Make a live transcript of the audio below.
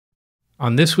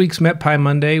On this week's MetPy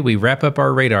Monday, we wrap up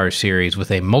our radar series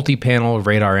with a multi-panel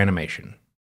radar animation.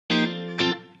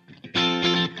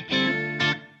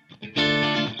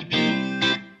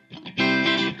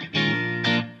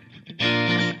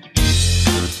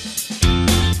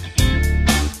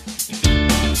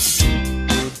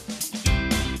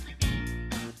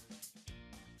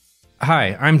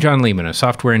 Hi, I'm John Lehman, a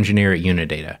software engineer at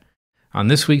Unidata. On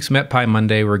this week's MetPy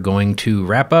Monday, we're going to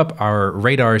wrap up our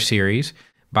radar series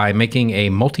by making a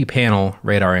multi-panel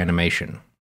radar animation.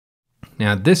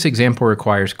 Now, this example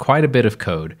requires quite a bit of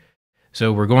code,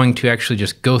 so we're going to actually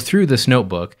just go through this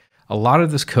notebook. A lot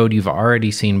of this code you've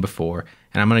already seen before,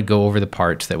 and I'm going to go over the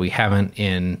parts that we haven't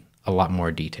in a lot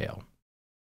more detail.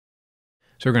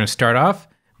 So we're going to start off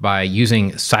by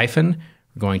using Siphon.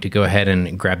 We're going to go ahead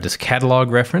and grab this catalog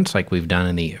reference like we've done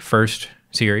in the first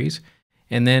series,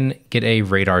 and then get a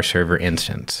radar server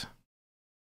instance.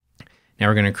 Now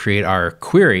we're going to create our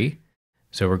query.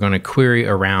 So we're going to query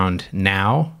around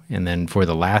now, and then for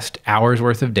the last hour's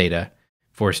worth of data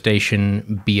for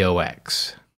station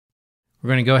BOX. We're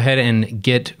going to go ahead and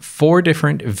get 4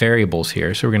 different variables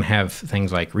here. So we're going to have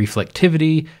things like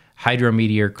reflectivity,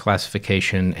 hydrometeor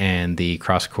classification, and the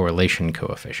cross-correlation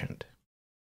coefficient.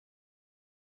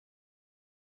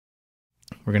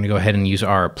 We're going to go ahead and use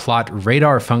our plot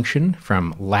radar function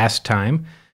from last time.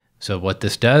 So what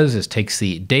this does is takes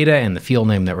the data and the field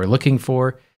name that we're looking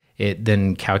for. It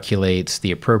then calculates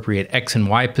the appropriate X and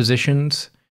Y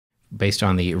positions based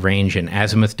on the range and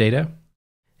azimuth data.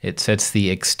 It sets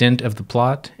the extent of the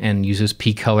plot and uses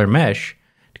p-color mesh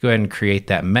to go ahead and create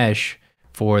that mesh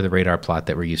for the radar plot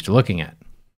that we're used to looking at.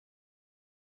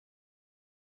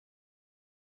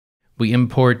 We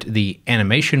import the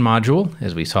animation module.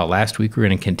 As we saw last week, we're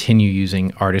going to continue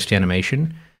using artist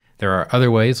animation. There are other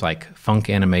ways like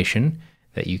Func animation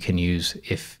that you can use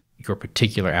if your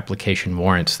particular application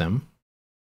warrants them.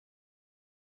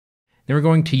 Then we're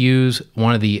going to use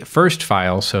one of the first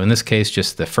files, so in this case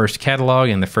just the first catalog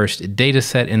and the first data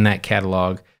set in that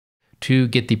catalog, to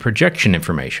get the projection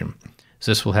information.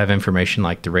 So this will have information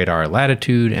like the radar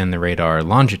latitude and the radar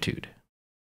longitude.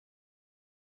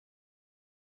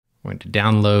 We're going to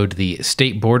download the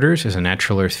state borders as a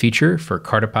natural earth feature for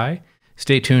CartoPy.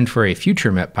 Stay tuned for a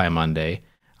future MetPy Monday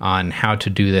on how to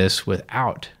do this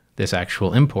without this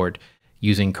actual import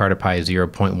using CartoPy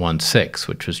 0.16,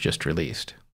 which was just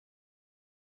released.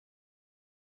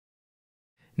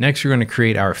 Next, we're going to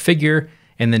create our figure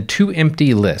and then 2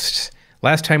 empty lists.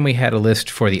 Last time we had a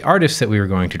list for the artists that we were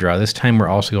going to draw. This time we're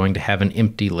also going to have an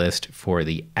empty list for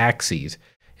the axes,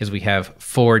 as we have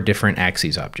 4 different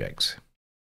axes objects.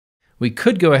 We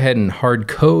could go ahead and hard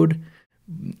code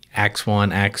Ax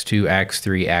 1, Ax 2, Ax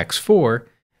 3, Ax 4,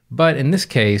 but in this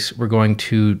case, we're going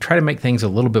to try to make things a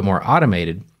little bit more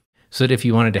automated so that if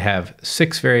you wanted to have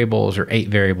 6 variables or 8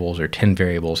 variables or 10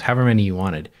 variables, however many you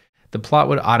wanted, the plot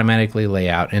would automatically lay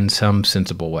out in some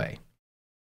sensible way.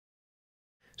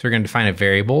 So we're going to define a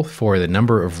variable for the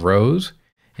number of rows,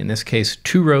 in this case,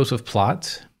 2 rows of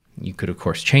plots. You could, of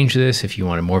course, change this if you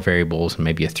wanted more variables and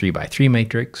maybe a 3x3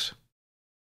 matrix.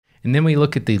 And then we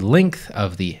look at the length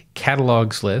of the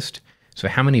catalogs list. So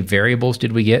how many variables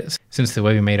did we get? Since the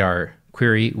way we made our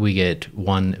query, we get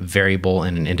 1 variable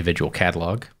in an individual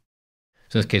catalog.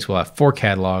 So in this case, we'll have 4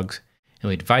 catalogs, and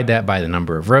we divide that by the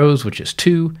number of rows, which is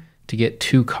 2, to get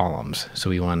 2 columns. So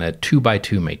we want a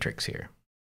 2x2 matrix here.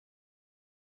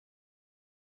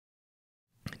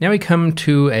 Now we come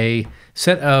to a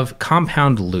set of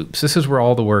compound loops. This is where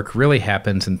all the work really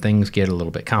happens and things get a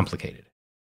little bit complicated.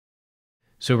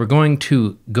 So we're going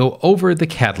to go over the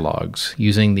catalogs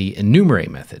using the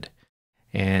enumerate method.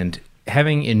 And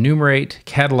having enumerate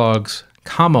catalogs,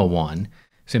 comma 1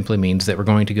 simply means that we're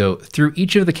going to go through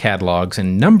each of the catalogs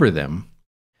and number them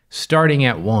starting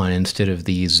at 1 instead of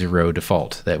the 0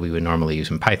 default that we would normally use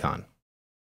in Python.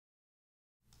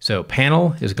 So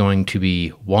panel is going to be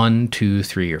 1, 2,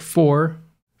 3, or 4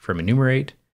 from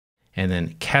enumerate, and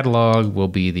then catalog will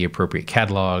be the appropriate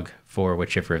catalog for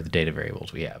whichever of the data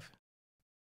variables we have.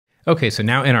 Okay, so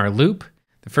now in our loop,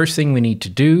 the first thing we need to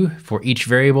do for each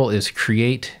variable is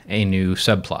create a new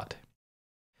subplot.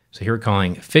 So here we're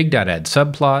calling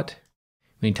fig.addSubplot.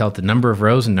 We need to tell it the number of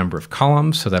rows and number of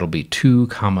columns, so that'll be 2,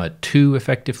 2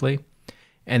 effectively.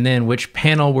 And then which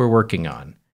panel we're working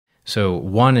on. So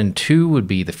 1 and 2 would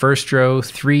be the first row,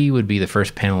 3 would be the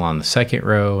first panel on the second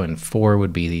row, and 4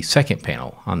 would be the second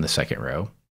panel on the second row.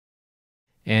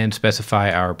 And specify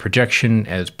our projection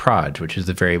as proj, which is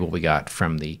the variable we got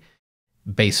from the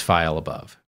base file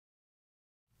above.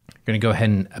 We're going to go ahead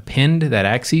and append that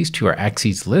axis to our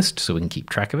axes list so we can keep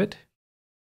track of it.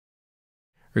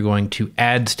 We're going to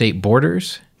add state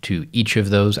borders to each of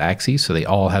those axes, so they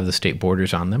all have the state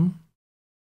borders on them.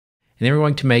 And then we're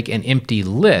going to make an empty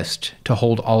list to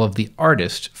hold all of the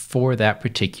artists for that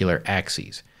particular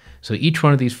axis. So each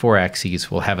one of these 4 axes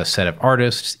will have a set of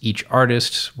artists. Each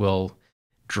artist will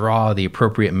draw the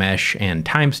appropriate mesh and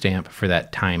timestamp for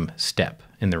that time step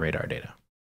in the radar data.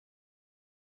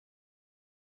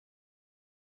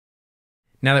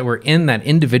 Now that we're in that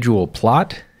individual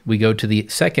plot, we go to the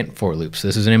second for loop. So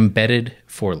this is an embedded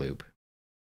for loop.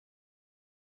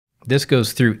 This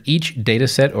goes through each data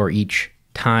set or each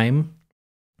time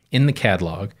in the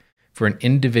catalog for an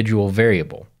individual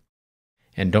variable.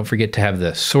 And don't forget to have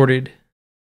the sorted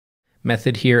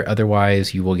method here,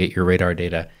 otherwise you will get your radar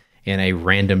data in a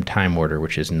random time order,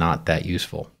 which is not that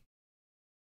useful.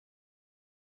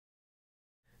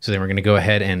 So then we're going to go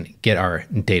ahead and get our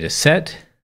data set,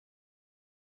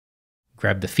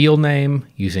 grab the field name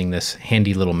using this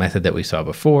handy little method that we saw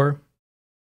before,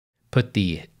 put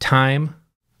the time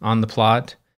on the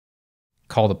plot,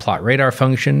 call the plot radar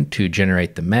function to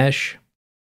generate the mesh,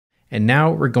 and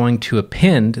now we're going to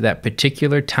append that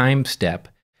particular time step,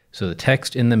 so the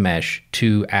text in the mesh,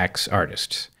 to ax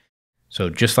artists. So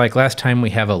just like last time, we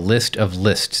have a list of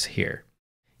lists here.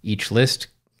 Each list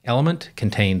element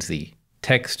contains the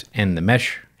text and the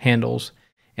mesh handles,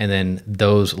 and then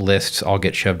those lists all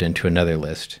get shoved into another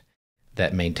list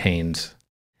that maintains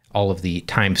all of the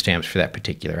timestamps for that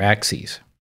particular axis.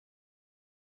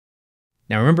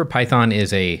 Now remember, Python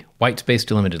is a whitespace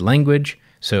delimited language,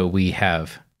 so we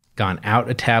have gone out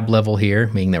a tab level here,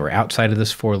 meaning that we're outside of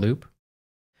this for loop.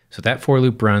 So that for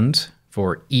loop runs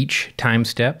for each time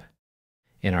step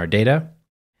in our data,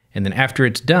 and then after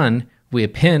it's done, we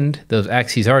append those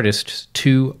axes artists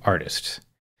to artists.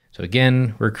 So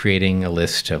again, we're creating a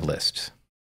list of lists.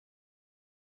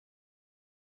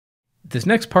 This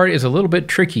next part is a little bit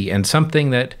tricky and something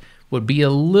that would be a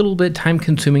little bit time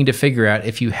consuming to figure out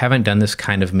if you haven't done this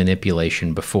kind of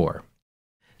manipulation before.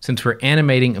 Since we're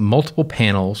animating multiple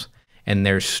panels and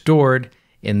they're stored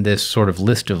in this sort of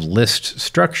list of list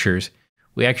structures,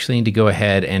 we actually need to go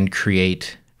ahead and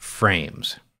create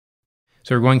frames.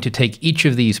 So we're going to take each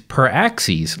of these per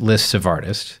axes lists of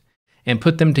artists and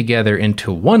put them together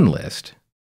into one list,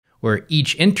 where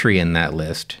each entry in that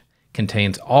list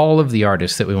contains all of the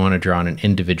artists that we want to draw in an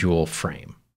individual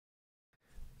frame.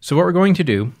 So what we're going to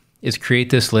do is create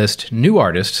this list new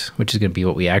artists, which is going to be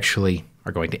what we actually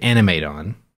are going to animate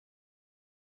on.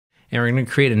 And we're going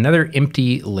to create another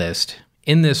empty list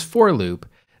in this for loop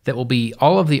that will be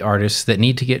all of the artists that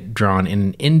need to get drawn in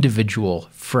an individual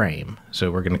frame.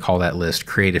 So we're going to call that list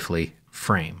creatively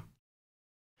frame.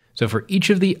 So for each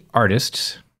of the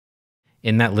artists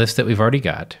in that list that we've already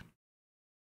got,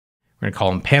 we're going to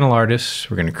call them panel artists.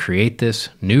 We're going to create this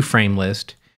new frame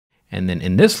list. And then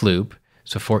in this loop,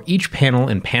 so for each panel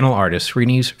and panel artist, we're going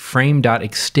to use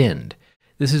frame.extend.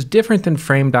 This is different than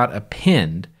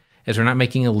frame.append, as we're not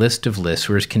making a list of lists,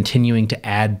 we're just continuing to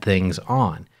add things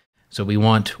on. So we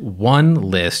want one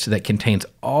list that contains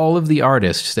all of the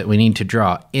artists that we need to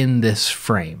draw in this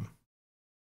frame.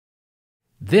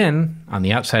 Then, on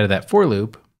the outside of that for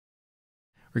loop,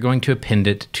 we're going to append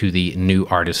it to the new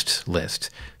artists list.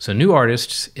 So new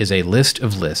artists is a list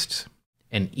of lists,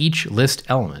 and each list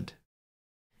element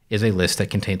is a list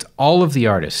that contains all of the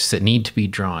artists that need to be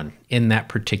drawn in that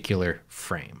particular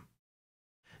frame.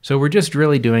 So we're just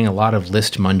really doing a lot of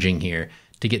list munging here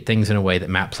to get things in a way that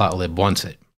matplotlib wants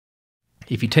it.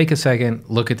 If you take a second,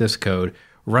 look at this code,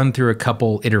 run through a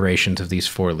couple iterations of these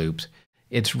for loops,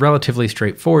 it's relatively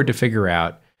straightforward to figure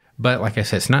out, but like I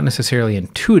said, it's not necessarily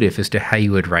intuitive as to how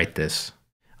you would write this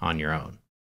on your own.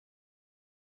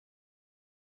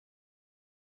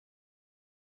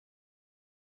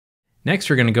 Next,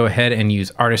 we're going to go ahead and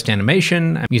use artist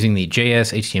animation. I'm using the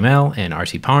JS, HTML, and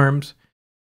RC params.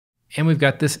 And we've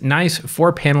got this nice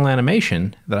 4-panel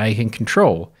animation that I can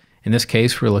control. In this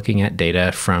case, we're looking at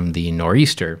data from the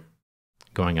nor'easter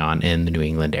going on in the New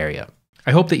England area.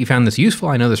 I hope that you found this useful.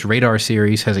 I know this radar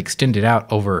series has extended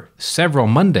out over several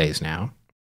Mondays now.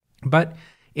 But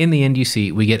in the end, you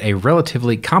see, we get a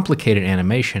relatively complicated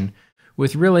animation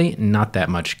with really not that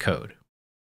much code.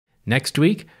 Next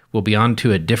week, we'll be on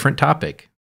to a different topic.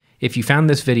 If you found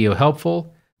this video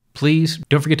helpful, please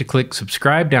don't forget to click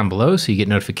subscribe down below so you get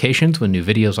notifications when new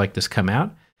videos like this come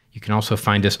out. You can also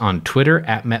find us on Twitter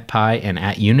at MetPy and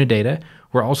at Unidata.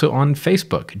 We're also on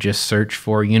Facebook. Just search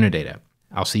for Unidata.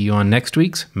 I'll see you on next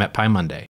week's MetPy Monday.